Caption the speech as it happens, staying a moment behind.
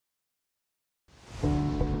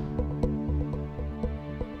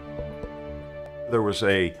There was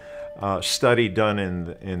a study done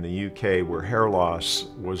in the UK where hair loss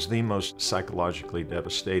was the most psychologically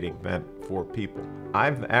devastating event for people.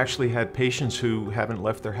 I've actually had patients who haven't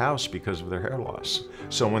left their house because of their hair loss.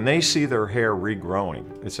 So when they see their hair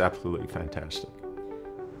regrowing, it's absolutely fantastic.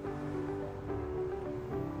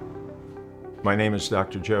 My name is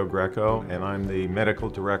Dr. Joe Greco, and I'm the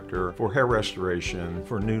Medical Director for Hair Restoration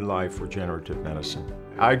for New Life Regenerative Medicine.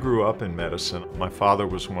 I grew up in medicine. My father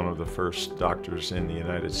was one of the first doctors in the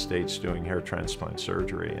United States doing hair transplant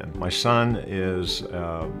surgery, and my son is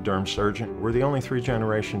a derm surgeon. We're the only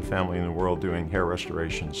three-generation family in the world doing hair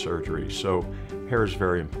restoration surgery, so hair is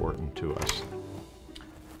very important to us.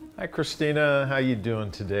 Hi Christina, how you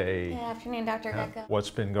doing today? Good afternoon, Dr. Greco.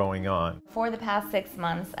 What's been going on? For the past 6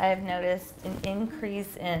 months, I've noticed an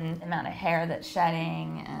increase in the amount of hair that's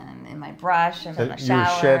shedding and in my brush and in the shower.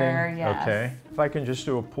 You're shedding? Yes. Okay. If I can just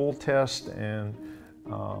do a pull test, and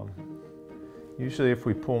usually if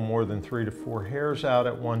we pull more than 3 to 4 hairs out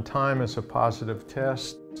at one time, it's a positive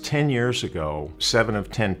test. 10 years ago, 7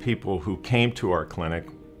 of 10 people who came to our clinic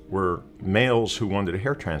were males who wanted a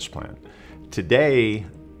hair transplant. Today,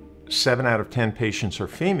 7 out of 10 patients are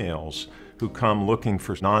females who come looking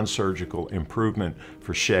for non-surgical improvement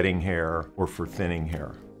for shedding hair or for thinning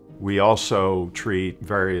hair. We also treat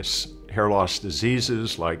various hair loss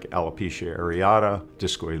diseases like alopecia areata,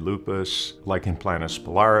 discoid lupus, lichen planus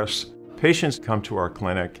pilaris. Patients come to our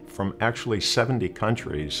clinic from actually 70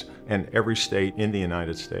 countries and every state in the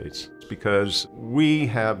United States because we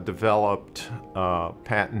have developed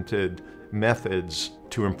patented methods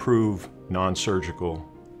to improve non-surgical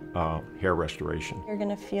hair restoration. You're going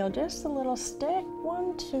to feel just a little stick,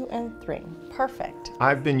 1, 2, and 3. Perfect.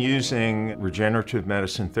 I've been using regenerative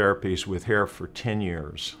medicine therapies with hair for 10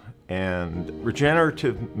 years. And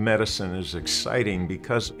regenerative medicine is exciting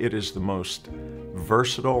because it is the most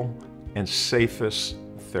versatile and safest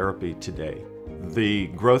therapy today. The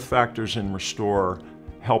growth factors in Restore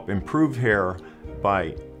help improve hair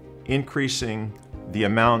by increasing the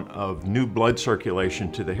amount of new blood circulation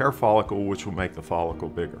to the hair follicle, which will make the follicle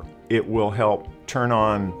bigger. It will help turn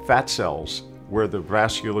on fat cells where the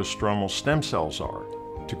vascular stromal stem cells are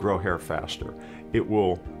to grow hair faster. It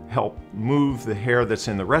will help move the hair that's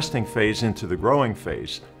in the resting phase into the growing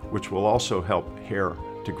phase, which will also help hair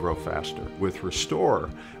to grow faster. With Restore,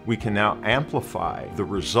 we can now amplify the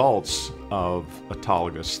results of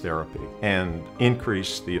autologous therapy and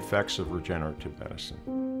increase the effects of regenerative medicine.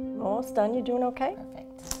 Almost done. You doing okay?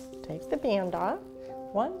 Perfect. Take the band off.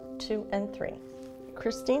 1, 2, and 3.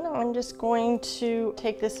 Christina, I'm just going to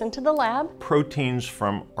take this into the lab. Proteins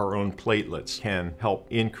from our own platelets can help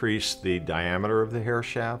increase the diameter of the hair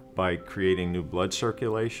shaft by creating new blood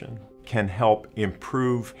circulation, can help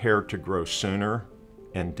improve hair to grow sooner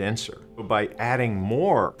and denser. By adding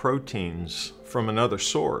more proteins from another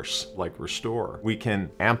source, like Restore, we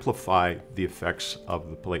can amplify the effects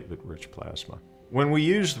of the platelet-rich plasma. When we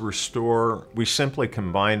used Restore, we simply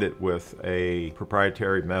combined it with a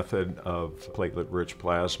proprietary method of platelet-rich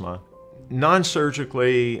plasma.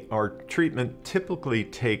 Non-surgically, our treatment typically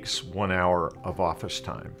takes 1 hour of office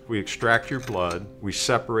time. We extract your blood, we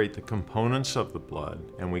separate the components of the blood,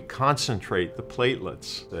 and we concentrate the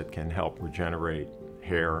platelets that can help regenerate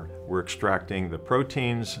hair. We're extracting the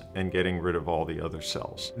proteins and getting rid of all the other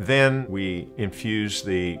cells. Then we infuse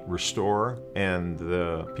the Restore and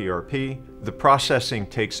the PRP. The processing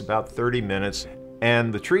takes about 30 minutes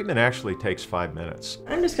and the treatment actually takes 5 minutes.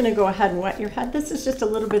 I'm just going to go ahead and wet your head. This is just a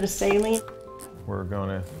little bit of saline. We're going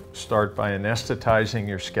to start by anesthetizing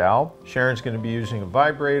your scalp. Sharon's going to be using a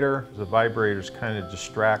vibrator. The vibrators kind of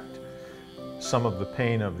distract some of the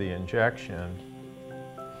pain of the injection.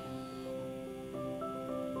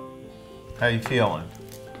 How you feeling?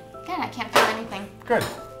 Good, I can't feel anything. Good.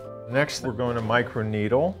 Next, we're going to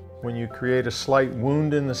microneedle. When you create a slight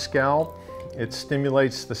wound in the scalp, it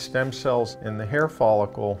stimulates the stem cells in the hair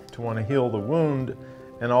follicle to want to heal the wound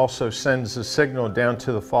and also sends a signal down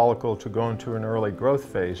to the follicle to go into an early growth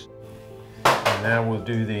phase. And now we'll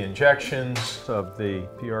do the injections of the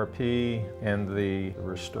PRP and the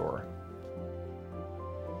Restore.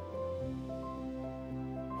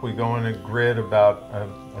 We go in a grid about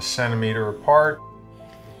a centimeter apart.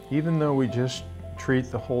 Even though we just treat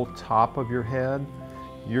the whole top of your head,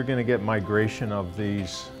 you're going to get migration of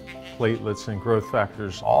these platelets and growth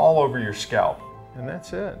factors all over your scalp. And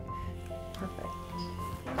that's it. Perfect.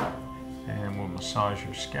 And we'll massage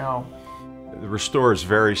your scalp. The Restore is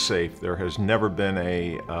very safe. There has never been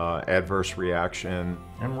a adverse reaction,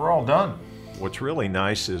 and we're all done. What's really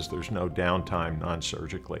nice is there's no downtime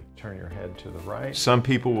non-surgically. Turn your head to the right. Some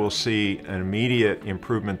people will see an immediate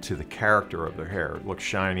improvement to the character of their hair. It looks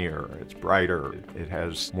shinier, it's brighter, it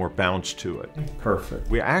has more bounce to it. Perfect.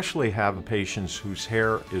 We actually have patients whose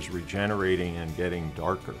hair is regenerating and getting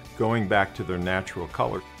darker, going back to their natural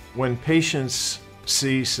color. When patients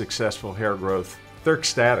see successful hair growth, they're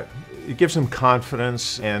ecstatic. It gives them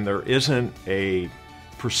confidence, and there isn't a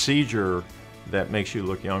procedure that makes you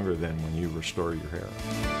look younger than when you restore your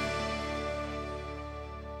hair.